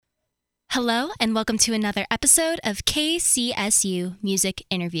Hello, and welcome to another episode of KCSU Music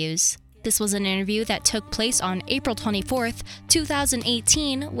Interviews. This was an interview that took place on April 24th,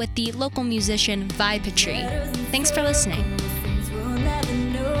 2018 with the local musician Vipatry. Thanks for listening.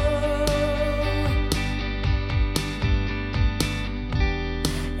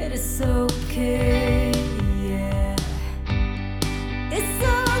 It is okay, yeah. It's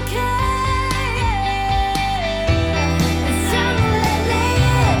okay. It's time to let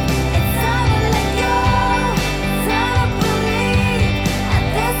live. It's time to let go. It's time to believe that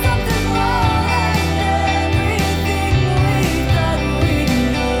there's something more than everything we thought we'd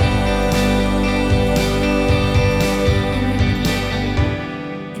know.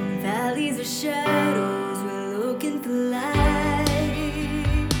 In valleys or shadows, we're looking for light.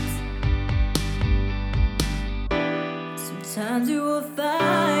 Sometimes you will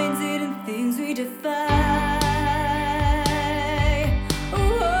find hidden things we defy.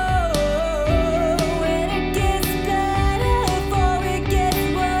 Oh, when it gets better before it gets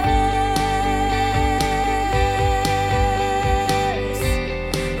worse.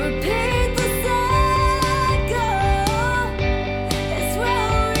 Repeat the cycle. It's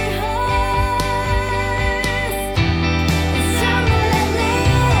well rehearsed. It's time to let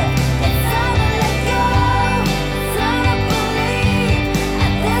live. It's time to let go. It's time to believe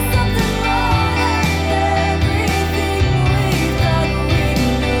that there's something more than everything we thought we'd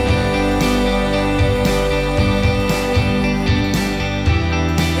know.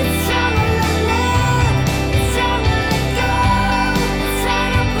 It's time to let live. It's time to let go. It's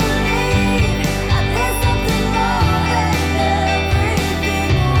time to believe that there's something more than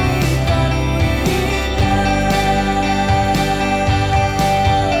everything we thought It's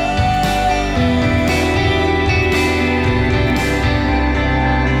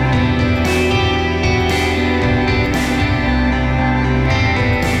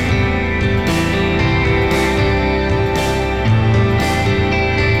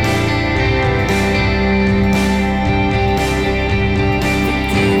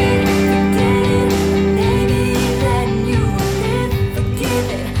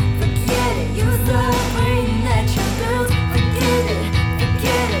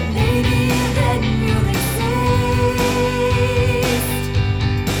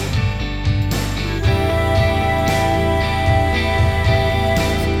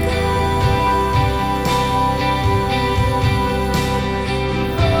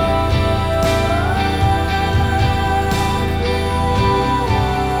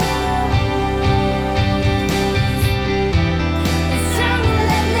time to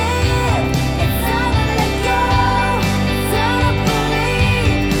let live. It's time to let go. It's time to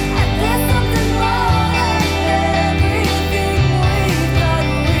believe that there's something more than everything we thought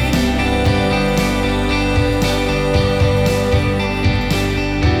we'd know.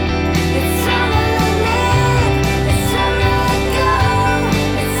 It's time to let live. It's time to let go.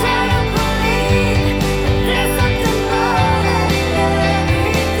 It's time to believe that there's something more than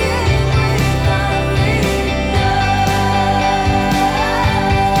everything we thought we'd know.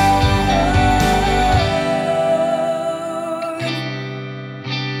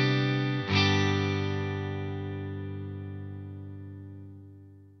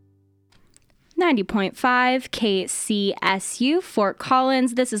 90.5 KCSU Fort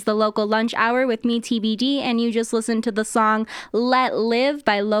Collins. This is the local lunch hour with me, TBD, and you just listened to the song Let Live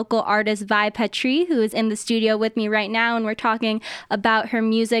by local artist Vipatry, who is in the studio with me right now, and we're talking about her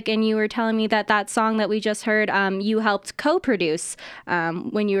music. And you were telling me that song that we just heard, you helped co-produce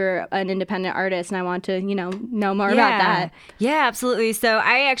when you were an independent artist, and I want to, know more about that. Yeah, absolutely. So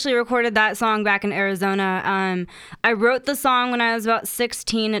I actually recorded that song back in Arizona. I wrote the song when I was about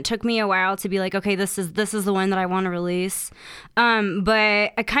 16. It took me a while to be like, okay, this is the one that I want to release.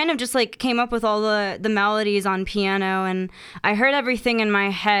 But I kind of just like came up with all the melodies on piano, and I heard everything in my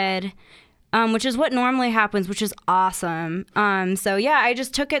head, which is what normally happens, which is awesome. So yeah, I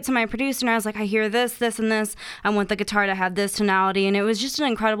just took it to my producer and I was like, I hear this, this, and this. I want the guitar to have this tonality. And it was just an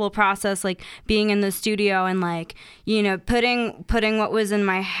incredible process, like being in the studio and like, putting what was in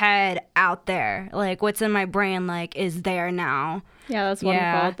my head out there, like what's in my brain, like is there now. Yeah, that's wonderful.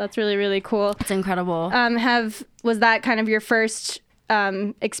 Yeah. That's really, really cool. It's incredible. Was that kind of your first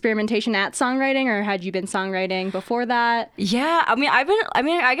experimentation at songwriting, or had you been songwriting before that? Yeah,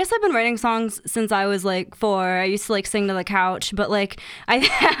 I guess I've been writing songs since I was like 4. I used to like sing to the couch, but like I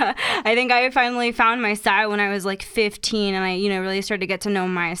think I finally found my style when I was like 15, and I really started to get to know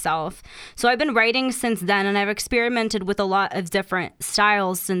myself. So I've been writing since then, and I've experimented with a lot of different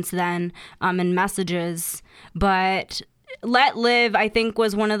styles since then, and messages. But Let Live, I think,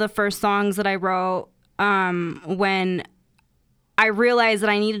 was one of the first songs that I wrote when I realized that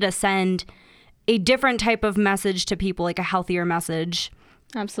I needed to send a different type of message to people, like a healthier message.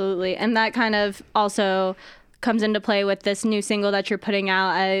 Absolutely. And that kind of also comes into play with this new single that you're putting out.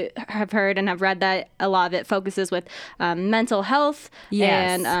 I have heard and have read that a lot of it focuses with mental health.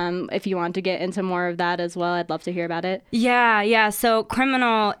 Yes. And if you want to get into more of that as well, I'd love to hear about it. Yeah. So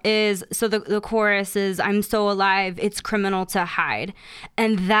criminal is, so the chorus is, I'm so alive, it's criminal to hide.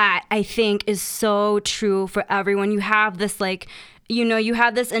 And that, I think, is so true for everyone. You have this, like, you know, you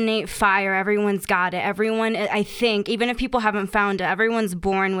have this innate fire. Everyone's got it. Everyone, I think, even if people haven't found it, everyone's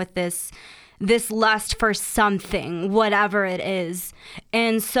born with this lust for something, whatever it is.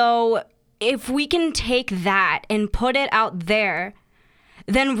 And so if we can take that and put it out there,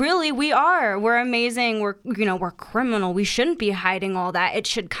 then really we're amazing. We're criminal. We shouldn't be hiding all that. It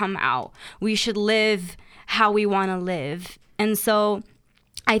should come out. We should live how we want to live. And so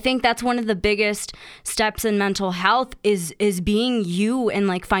I think that's one of the biggest steps in mental health is being you and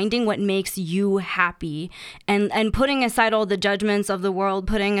like finding what makes you happy and putting aside all the judgments of the world,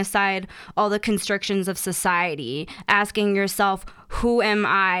 putting aside all the constrictions of society, asking yourself, who am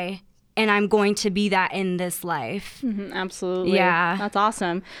I? And I'm going to be that in this life. Absolutely. Yeah. That's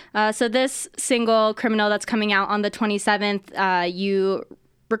awesome. So this single, Criminal, that's coming out on the 27th, you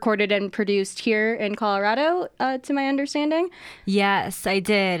recorded and produced here in Colorado, to my understanding. Yes, I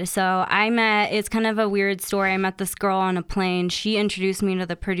did. So it's kind of a weird story. I met this girl on a plane. She introduced me to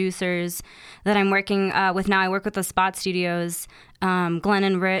the producers that I'm working with now. I work with the Spot Studios. Glenn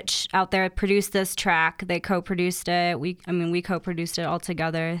and Rich out there produced this track. They co-produced it. We co-produced it all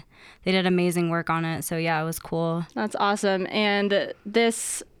together. They did amazing work on it. So yeah, it was cool. That's awesome. And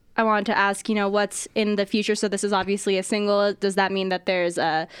this, I wanted to ask, what's in the future? So this is obviously a single. Does that mean that there's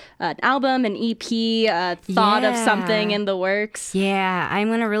an album, an EP, a thought of something in the works? Yeah, I'm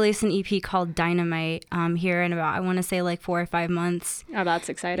going to release an EP called Dynamite here in about, I want to say like 4 or 5 months. Oh, that's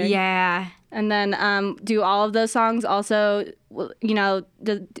exciting. Yeah. And then do all of those songs also,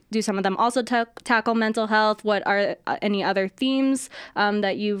 do some of them also tackle mental health? What are any other themes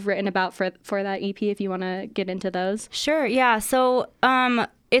that you've written about for that EP, if you want to get into those? Sure, yeah. So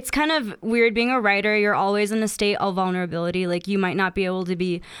it's kind of weird being a writer. You're always in a state of vulnerability. Like you might not be able to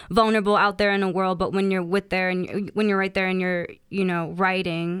be vulnerable out there in the world, but when you're right there and you're,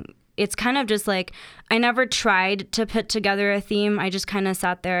 writing, it's kind of just like, I never tried to put together a theme. I just kind of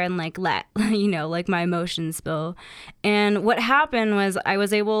sat there and like let, like my emotions spill. And what happened was I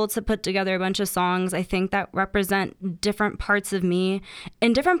was able to put together a bunch of songs, I think, that represent different parts of me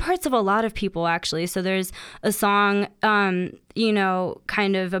and different parts of a lot of people, actually. So there's a song,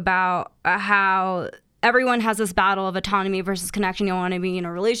 kind of about how everyone has this battle of autonomy versus connection. You want to be in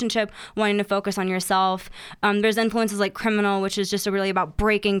a relationship, wanting to focus on yourself. There's influences like Criminal, which is just really about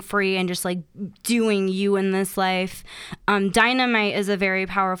breaking free and just like doing you in this life. Dynamite is a very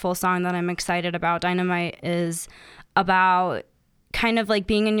powerful song that I'm excited about. Dynamite is about kind of like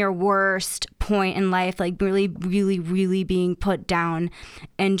being in your worst point in life, like really, really, really being put down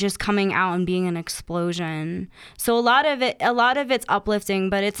and just coming out and being an explosion. So a lot of it's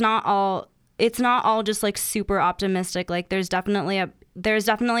uplifting, but it's not all just like super optimistic. Like there's definitely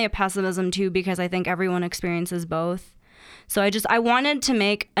a pessimism too, because I think everyone experiences both. So I wanted to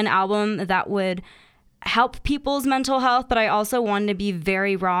make an album that would help people's mental health, but I also wanted to be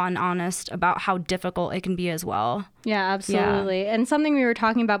very raw and honest about how difficult it can be as well. Yeah, absolutely. Yeah. And something we were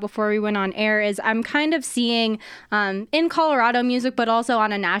talking about before we went on air is I'm kind of seeing in Colorado music, but also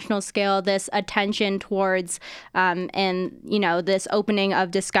on a national scale, this attention towards this opening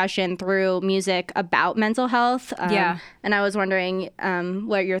of discussion through music about mental health. And I was wondering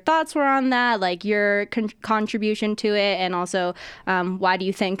what your thoughts were on that, like your contribution to it, and also why do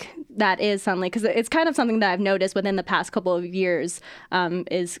you think that is suddenly? Because it's kind of something that I've noticed within the past couple of years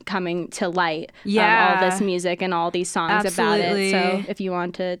is coming to light. All this music and all these songs Absolutely. about it. So if you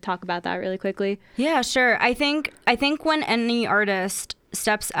want to talk about that really quickly. Yeah, sure. I think when any artist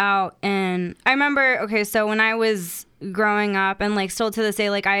steps out, and I remember, so when I was growing up and like still to this day,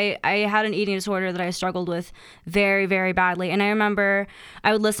 like I had an eating disorder that I struggled with very, very badly. And I remember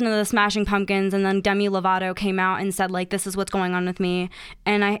I would listen to the Smashing Pumpkins, and then Demi Lovato came out and said like, this is what's going on with me.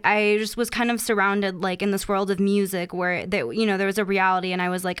 And I just was kind of surrounded like in this world of music where there was a reality, and I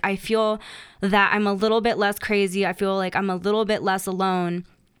was like, I feel that I'm a little bit less crazy. I feel like I'm a little bit less alone.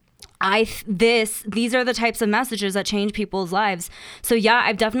 These are the types of messages that change people's lives. So yeah,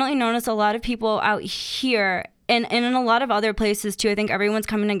 I've definitely noticed a lot of people out here and in a lot of other places too. I think everyone's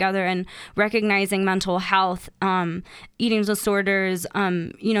coming together and recognizing mental health, eating disorders,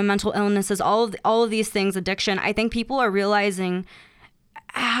 mental illnesses, all of these things, addiction. I think people are realizing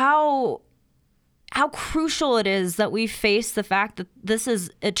how how crucial it is that we face the fact that this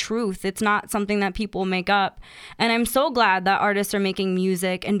is a truth. It's not something that people make up. And I'm so glad that artists are making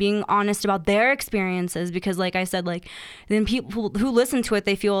music and being honest about their experiences, because like I said, like then people who listen to it,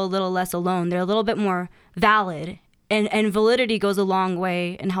 they feel a little less alone. They're a little bit more valid. And validity goes a long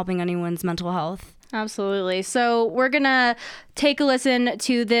way in helping anyone's mental health. Absolutely. So we're going to take a listen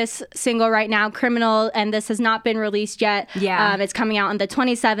to this single right now, Criminal, and this has not been released yet. Yeah. It's coming out on the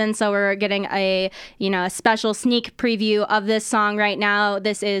 27th, so we're getting a special sneak preview of this song right now.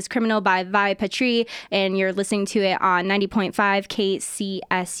 This is Criminal by Vi Patry, and you're listening to it on 90.5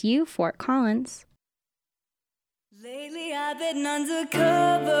 KCSU, Fort Collins. Lately I've been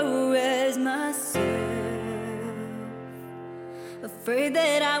undercover as myself, afraid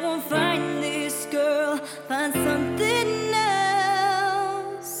that I won't find this girl, find something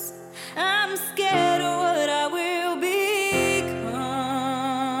else. I'm scared of what I will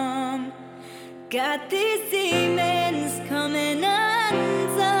become. Got these demons coming undone.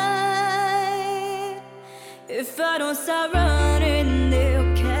 If I don't start running,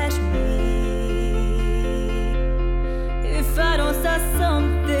 they'll catch me. If I don't start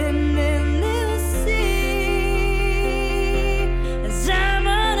something, then they'll see. I'm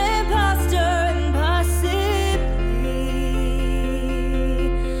an imposter, impossibly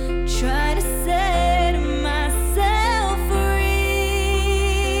try to set myself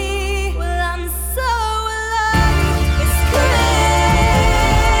free. Well, I'm so alive, it's criminal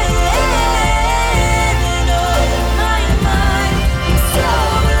in my mind. I'm so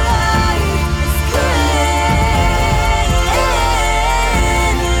alive, it's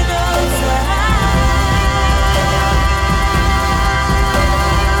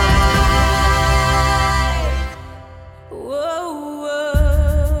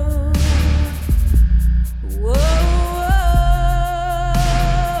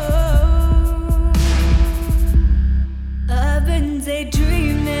I've been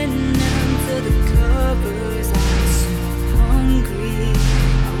daydreaming under the covers. I'm so hungry.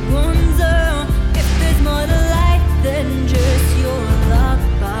 I wonder if there's more to life than just your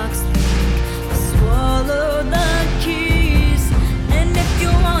lockbox thing. I swallow the keys, and if you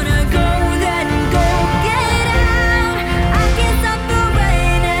wanna go, then go get out. I can stop the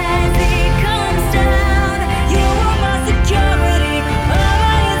rain as it comes down. You are my security, all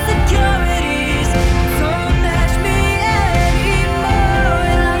my insecurities. Don't match me anymore.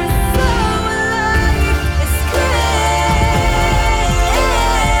 I'm so alive, it's criminal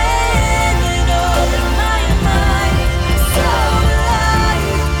in my mind. I'm so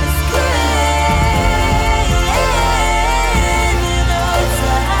alive, it's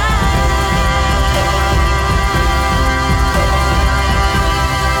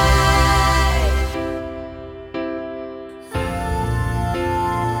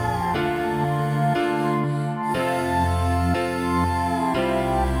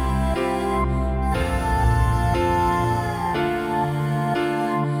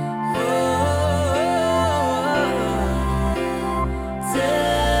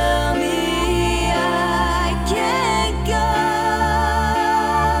Tell me I can't go.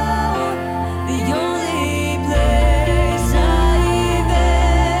 The only place I've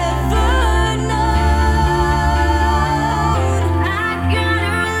ever known. I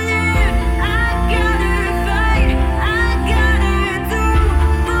gotta live, I gotta fight, I gotta do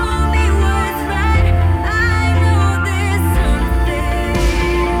for me what's right. I know there's something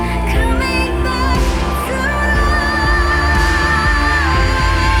coming back to life.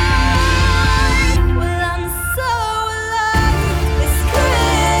 Well, I'm so alive, it's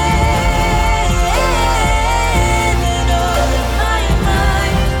criminal in my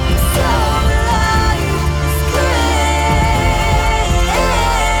mind. I'm so alive, it's criminal.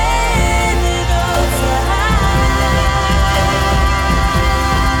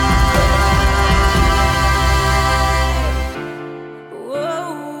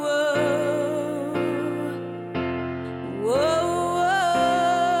 Whoa, whoa.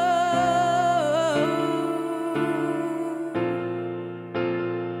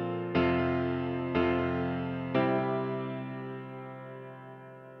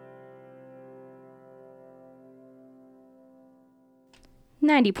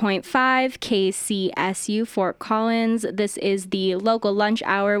 90.5 KCSU Fort Collins. This is the local lunch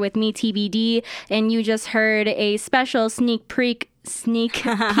hour with me, TBD, and you just heard a special sneak sneak peek,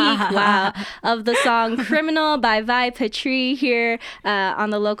 wow, of the song Criminal by Vi Patry here on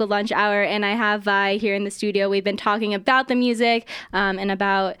the local lunch hour. And I have Vi here in the studio. We've been talking about the music and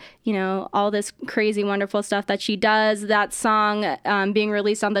about, you know, all this crazy, wonderful stuff that she does. That song being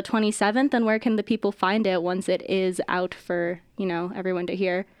released on the 27th. And where can the people find it once it is out for, you know, everyone to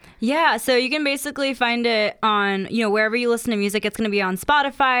hear? Yeah, so you can basically find it on, you know, wherever you listen to music. It's going to be on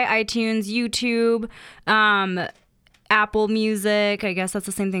Spotify, iTunes, YouTube, Apple Music. I guess that's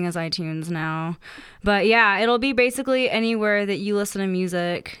the same thing as iTunes now. But yeah, it'll be basically anywhere that you listen to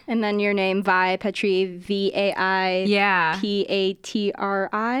music. And then your name, Vi Patry, VAI Yeah.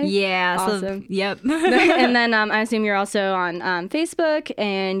 PATRI. Yeah. Awesome. So, yep. And then I assume you're also on Facebook,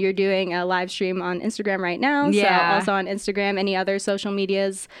 and you're doing a live stream on Instagram right now. Yeah. So also on Instagram, any other social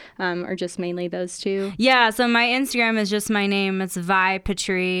medias, or just mainly those two? Yeah, so my Instagram is just my name. It's Vi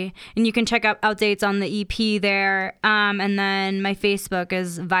Patry, and you can check out updates on the EP there. And then my Facebook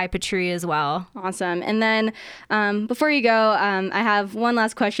is Vi Patry as well. Awesome. And then before you go, I have one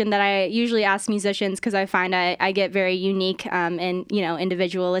last question that I usually ask musicians because I find I get very unique and, you know,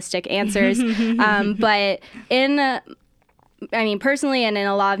 individualistic answers. But personally, and in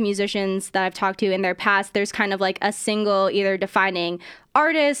a lot of musicians that I've talked to in their past, there's kind of like a single either defining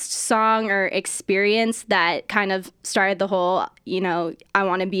artist, song, or experience that kind of started the whole, you know, I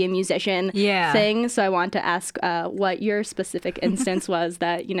want to be a musician thing. So I want to ask what your specific instance was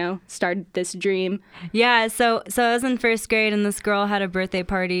that, you know, started this dream. Yeah, so I was in first grade, and this girl had a birthday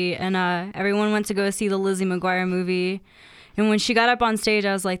party, and everyone went to go see the Lizzie McGuire movie. And when she got up on stage,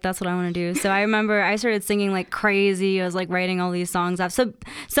 I was like, that's what I want to do. So I remember I started singing like crazy. I was like writing all these songs up. So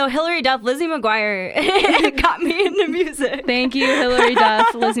Hilary Duff, Lizzie McGuire got me into music. Thank you, Hilary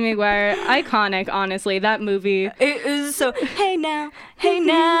Duff, Lizzie McGuire. Iconic, honestly, that movie. It is so, hey now,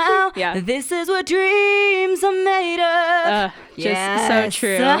 Yeah. this is what dreams are made of. Just so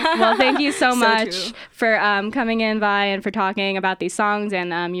true. Well, thank you so much true. for coming in, Vi, and for talking about these songs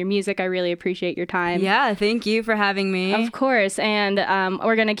and your music. I really appreciate your time. Yeah, thank you for having me. Of course. And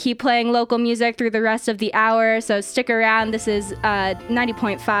we're going to keep playing local music through the rest of the hour. So stick around. This is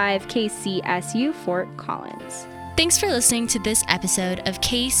 90.5 KCSU Fort Collins. Thanks for listening to this episode of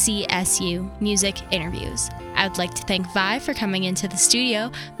KCSU Music Interviews. I would like to thank Vi for coming into the studio.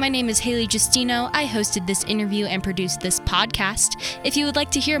 My name is Haley Justino. I hosted this interview and produced this podcast. If you would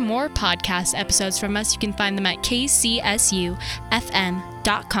like to hear more podcast episodes from us, you can find them at kcsufm.com,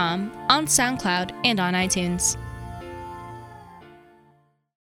 on SoundCloud, and on iTunes.